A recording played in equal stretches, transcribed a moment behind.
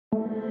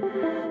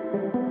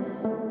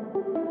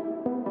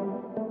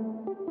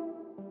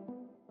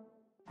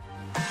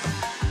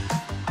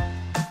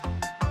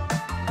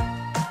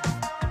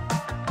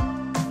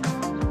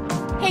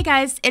Hey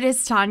guys, it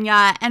is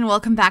Tanya and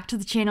welcome back to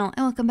the channel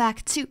and welcome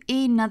back to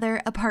another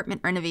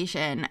apartment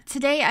renovation.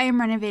 Today I am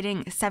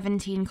renovating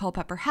 17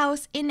 Culpepper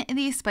House in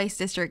the Spice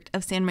District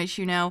of San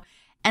Myshuno,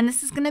 and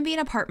this is going to be an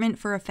apartment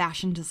for a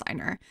fashion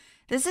designer.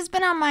 This has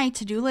been on my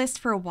to-do list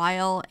for a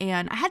while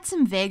and I had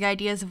some vague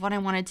ideas of what I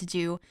wanted to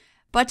do,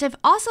 but I've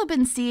also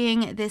been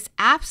seeing this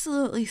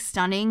absolutely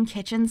stunning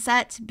kitchen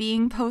set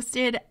being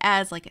posted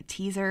as like a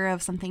teaser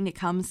of something to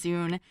come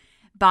soon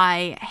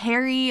by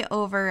Harrie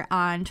over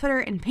on Twitter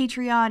and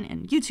Patreon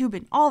and YouTube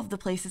and all of the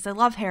places. I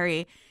love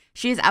Harrie.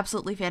 She is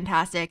absolutely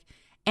fantastic.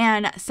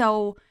 And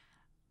so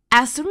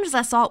as soon as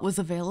I saw it was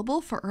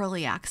available for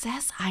early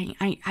access,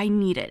 I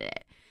needed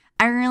it.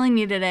 I really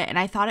needed it, and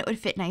I thought it would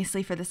fit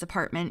nicely for this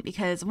apartment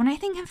because when I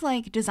think of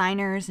like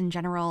designers in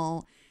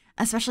general,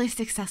 especially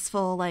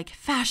successful like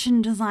fashion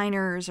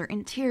designers or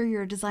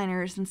interior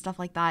designers and stuff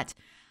like that,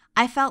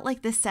 I felt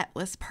like this set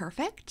was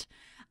perfect.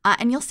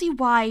 And you'll see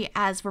why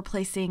as we're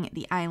placing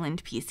the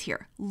island piece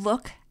here.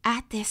 Look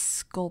at this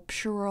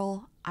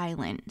sculptural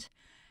island.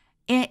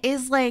 It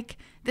is like,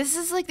 this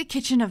is like the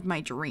kitchen of my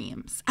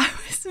dreams. I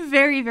was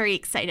very, very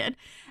excited.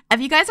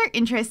 If you guys are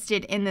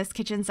interested in this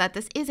kitchen set,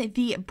 this is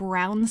the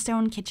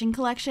Brownstone Kitchen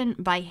Collection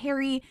by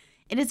Harrie.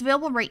 It is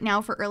available right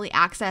now for early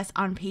access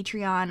on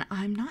Patreon.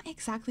 I'm not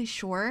exactly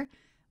sure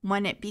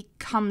when it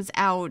comes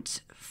out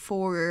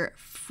for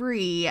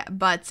free,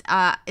 but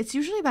it's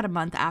usually about a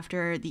month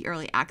after the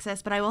early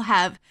access, but I will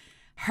have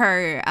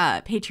her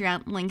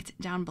Patreon linked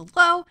down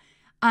below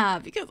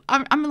because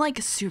I'm like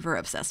super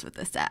obsessed with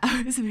this set.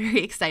 I was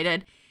very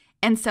excited.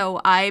 And so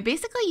I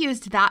basically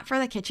used that for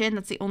the kitchen.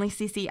 That's the only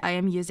CC I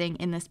am using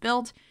in this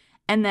build.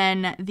 And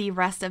then the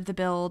rest of the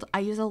build,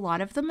 I use a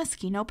lot of the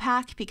Myshuno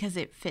pack because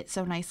it fits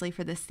so nicely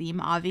for this theme,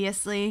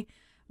 obviously,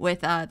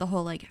 with the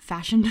whole like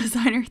fashion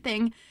designer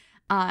thing.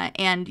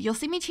 And you'll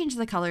see me change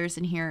the colors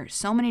in here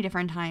so many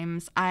different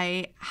times.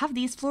 I have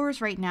these floors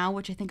right now,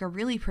 which I think are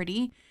really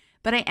pretty,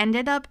 but I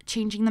ended up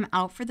changing them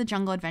out for the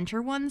Jungle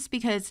Adventure ones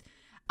because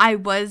I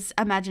was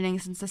imagining,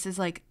 since this is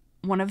like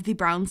one of the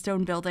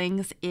brownstone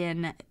buildings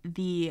in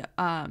the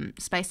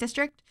Spice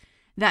District,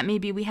 that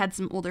maybe we had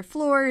some older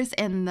floors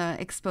and the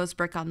exposed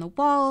brick on the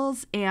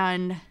walls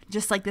and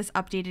just like this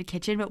updated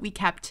kitchen, but we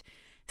kept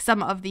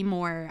some of the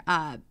more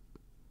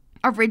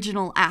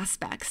original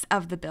aspects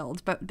of the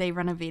build, but they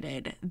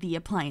renovated the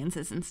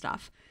appliances and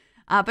stuff.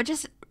 But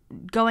just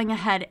going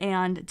ahead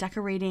and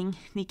decorating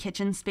the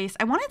kitchen space.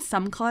 I wanted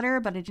some clutter,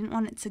 but I didn't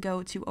want it to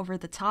go too over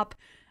the top.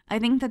 I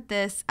think that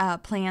this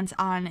plant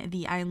on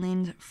the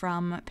island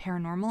from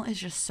Paranormal is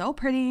just so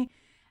pretty.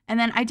 And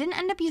then I didn't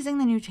end up using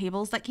the new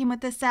tables that came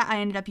with this set. I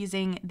ended up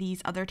using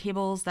these other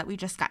tables that we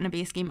just got in a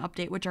base game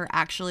update, which are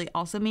actually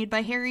also made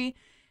by Harrie,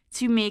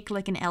 to make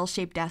like an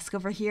L-shaped desk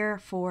over here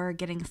for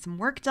getting some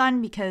work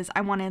done because I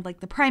wanted like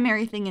the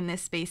primary thing in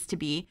this space to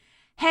be,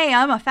 hey,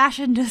 I'm a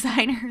fashion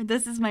designer.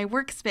 This is my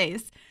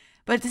workspace.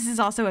 But this is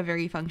also a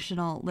very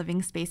functional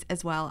living space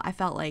as well. I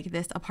felt like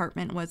this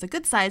apartment was a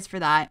good size for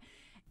that.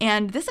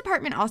 And this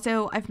apartment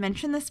also, I've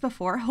mentioned this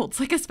before, holds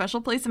like a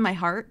special place in my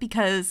heart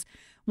because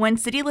when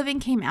City Living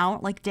came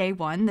out, like day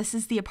one, this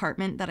is the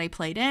apartment that I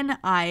played in.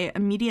 I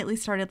immediately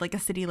started like a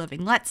City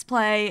Living Let's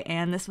Play,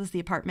 and this was the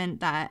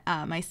apartment that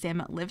my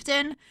sim lived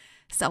in.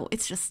 So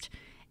it's just,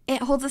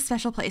 it holds a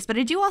special place. But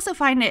I do also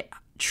find it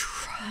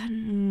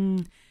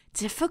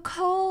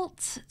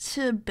difficult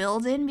to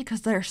build in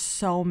because there are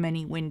so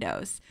many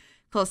windows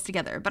close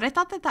together. But I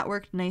thought that that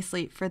worked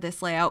nicely for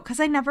this layout because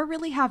I never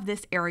really have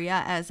this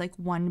area as like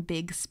one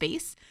big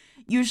space.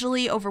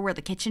 Usually over where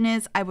the kitchen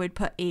is, I would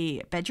put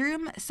a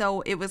bedroom,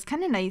 so it was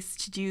kind of nice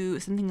to do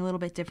something a little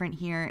bit different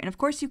here. And of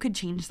course, you could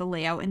change the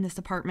layout in this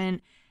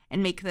apartment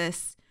and make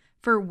this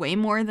for way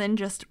more than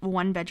just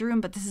one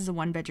bedroom, but this is a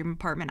one-bedroom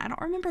apartment. I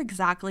don't remember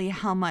exactly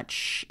how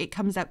much it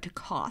comes out to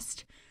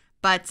cost,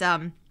 but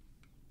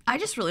I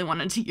just really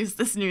wanted to use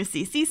this new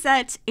CC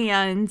set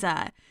and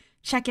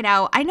check it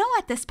out. I know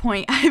at this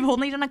point, I've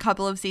only done a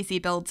couple of CC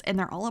builds, and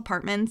they're all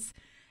apartments.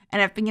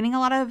 And I've been getting a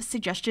lot of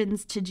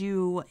suggestions to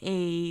do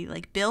a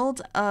like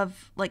build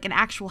of like an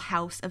actual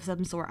house of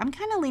some sort. I'm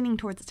kind of leaning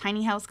towards a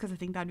tiny house because I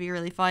think that'd be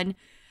really fun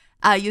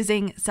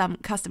using some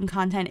custom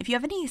content. If you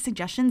have any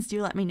suggestions,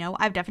 do let me know.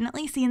 I've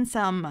definitely seen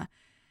some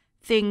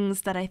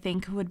things that I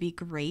think would be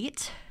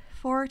great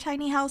for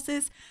tiny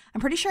houses.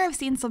 I'm pretty sure I've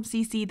seen some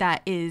CC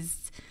that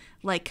is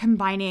like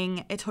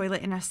combining a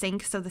toilet and a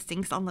sink, so the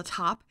sink's on the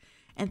top,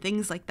 and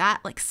things like that,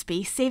 like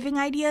space-saving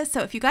ideas.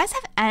 So if you guys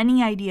have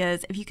any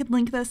ideas, if you could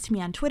link those to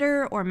me on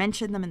Twitter or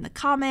mention them in the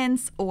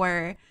comments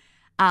or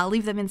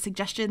leave them in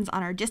suggestions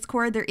on our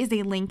Discord. There is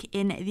a link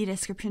in the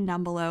description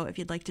down below if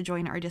you'd like to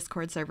join our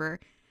Discord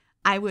server.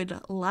 I would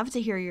love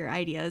to hear your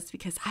ideas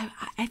because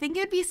I think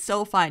it would be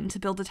so fun to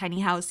build a tiny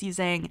house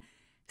using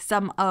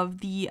some of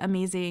the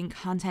amazing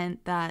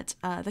content that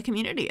the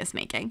community is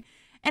making.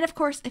 And of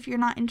course, if you're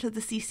not into the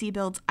CC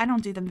builds, I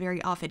don't do them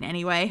very often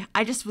anyway.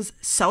 I just was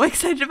so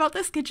excited about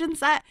this kitchen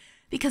set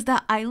because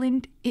the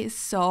island is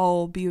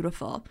so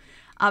beautiful.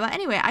 But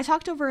anyway, I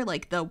talked over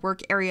like the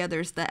work area.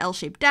 There's the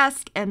L-shaped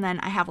desk, and then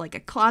I have like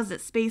a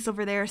closet space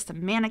over there,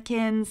 some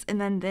mannequins,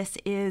 and then this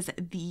is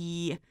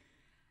the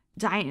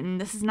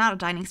this is not a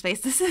dining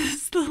space. This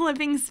is the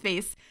living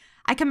space.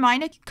 I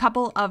combined a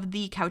couple of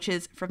the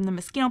couches from the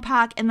Myshuno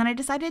pack, and then I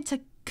decided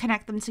to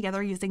connect them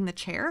together using the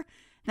chair.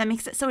 That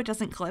makes it so it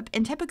doesn't clip.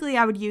 And typically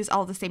I would use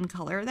all the same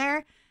color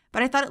there,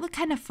 but I thought it looked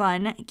kind of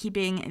fun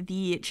keeping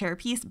the chair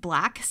piece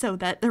black so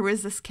that there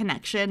was this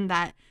connection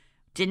that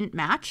didn't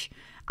match.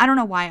 I don't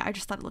know why, I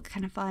just thought it looked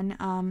kind of fun.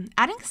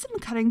 Adding some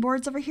cutting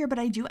boards over here, but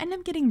I do end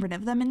up getting rid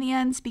of them in the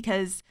end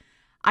because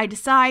I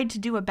decide to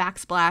do a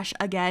backsplash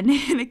again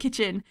in the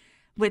kitchen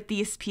with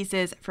these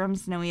pieces from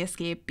Snowy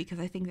Escape because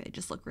I think they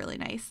just look really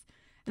nice.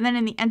 And then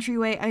in the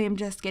entryway, I am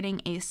just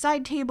getting a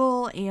side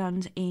table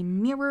and a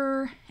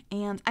mirror,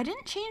 and I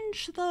didn't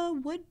change the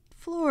wood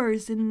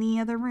floors in the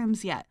other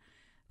rooms yet,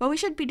 but we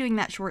should be doing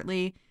that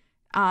shortly.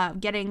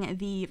 Getting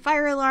the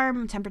fire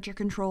alarm, temperature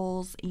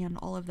controls, and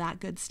all of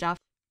that good stuff.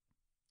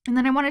 And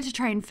then I wanted to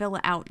try and fill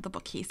out the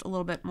bookcase a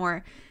little bit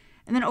more.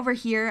 And then over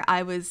here,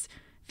 I was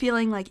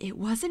feeling like it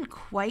wasn't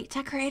quite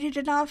decorated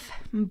enough,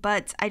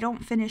 but I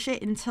don't finish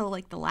it until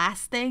like the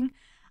last thing.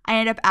 I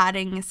ended up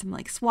adding some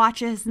like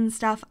swatches and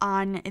stuff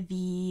on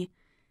the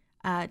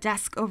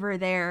desk over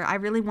there. I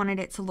really wanted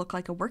it to look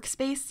like a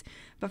workspace,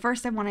 but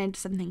first I wanted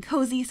something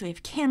cozy, so we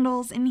have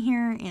candles in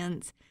here,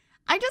 and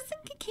I just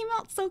think it came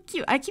out so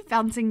cute. I keep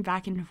bouncing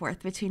back and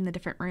forth between the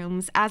different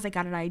rooms. As I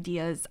got at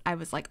ideas, I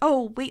was like,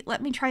 oh, wait,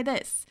 let me try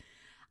this.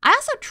 I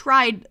also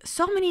tried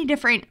so many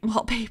different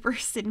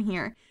wallpapers in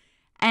here,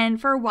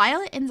 and for a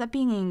while it ends up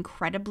being an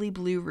incredibly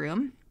blue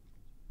room,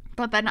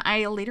 but then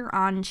I later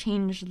on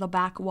changed the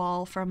back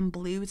wall from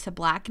blue to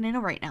black, and I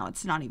know right now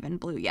it's not even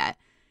blue yet,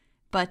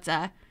 but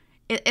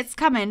it's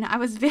coming. I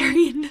was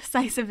very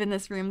indecisive in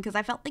this room because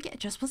I felt like it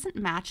just wasn't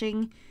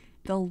matching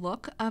the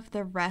look of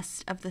the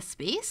rest of the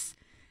space.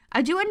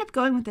 I do end up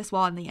going with this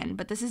wall in the end,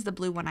 but this is the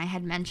blue one I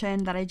had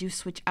mentioned that I do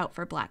switch out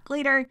for black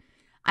later.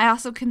 I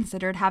also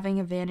considered having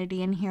a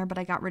vanity in here, but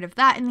I got rid of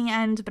that in the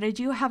end. But I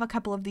do have a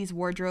couple of these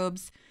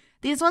wardrobes.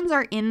 These ones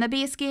are in the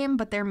base game,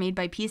 but they're made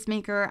by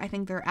Peacemaker. I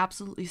think they're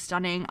absolutely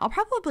stunning. I'll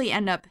probably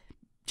end up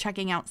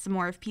checking out some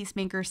more of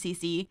Peacemaker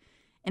CC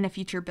in a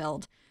future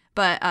build.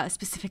 But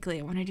specifically,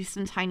 I want to do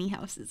some tiny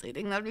houses. I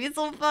think that would be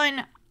so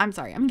fun. I'm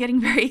sorry, I'm getting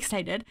very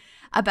excited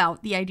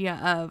about the idea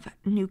of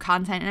new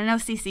content. And I know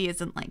CC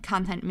isn't like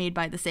content made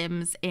by The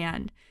Sims,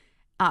 and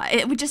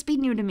it would just be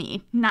new to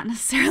me, not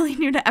necessarily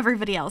new to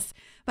everybody else.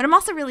 But I'm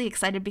also really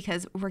excited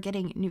because we're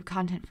getting new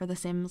content for The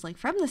Sims, like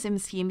from The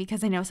Sims team,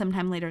 because I know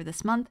sometime later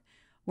this month,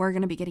 we're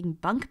going to be getting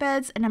bunk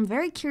beds. And I'm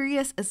very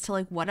curious as to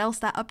like what else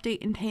that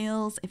update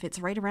entails, if it's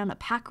right around a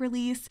pack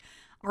release.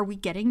 Are we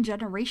getting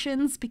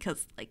generations?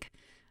 Because like,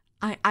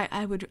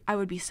 I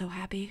would be so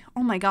happy.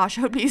 Oh my gosh,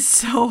 I would be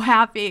so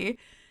happy.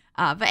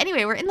 But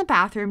anyway, we're in the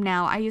bathroom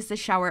now. I used the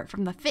shower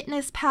from the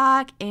fitness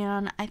pack,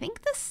 and I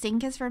think the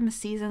sink is from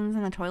Seasons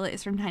and the toilet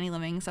is from Tiny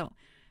Living. So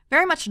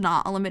very much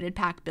not a limited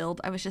pack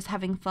build. I was just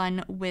having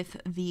fun with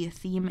the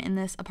theme in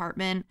this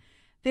apartment.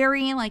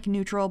 Very like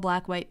neutral,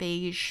 black, white,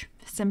 beige,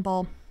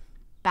 simple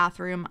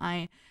bathroom.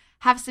 I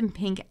have some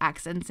pink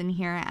accents in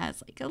here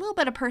as like a little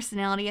bit of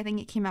personality. I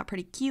think it came out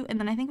pretty cute. And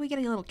then I think we get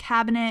a little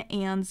cabinet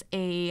and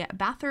a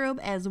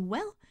bathrobe as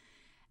well.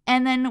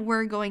 And then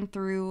we're going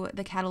through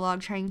the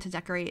catalog trying to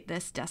decorate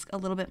this desk a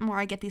little bit more.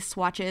 I get these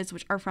swatches,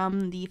 which are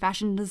from the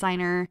fashion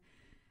designer.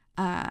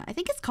 I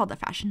think it's called the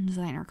Fashion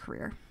Designer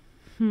Career.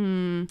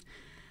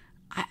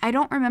 I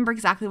don't remember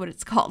exactly what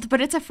it's called, but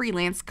it's a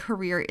freelance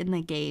career in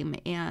the game,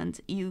 and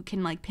you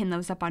can like pin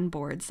those up on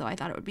boards. So I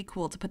thought it would be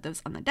cool to put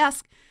those on the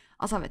desk.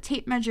 Also have a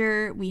tape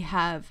measure. We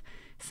have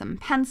some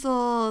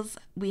pencils.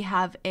 We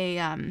have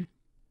a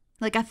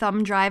like a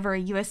thumb drive or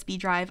a USB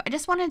drive. I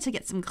just wanted to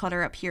get some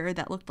clutter up here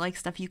that looked like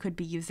stuff you could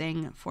be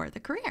using for the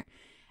career.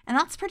 And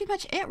that's pretty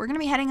much it. We're going to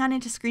be heading on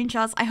into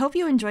screenshots. I hope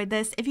you enjoyed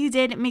this. If you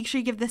did, make sure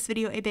you give this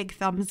video a big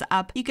thumbs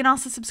up. You can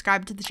also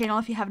subscribe to the channel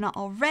if you have not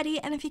already.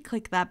 And if you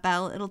click that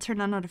bell, it'll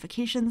turn on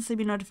notifications so you'll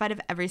be notified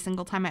of every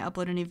single time I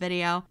upload a new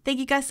video. Thank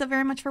you guys so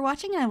very much for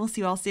watching, and I will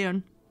see you all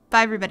soon.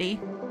 Bye, everybody.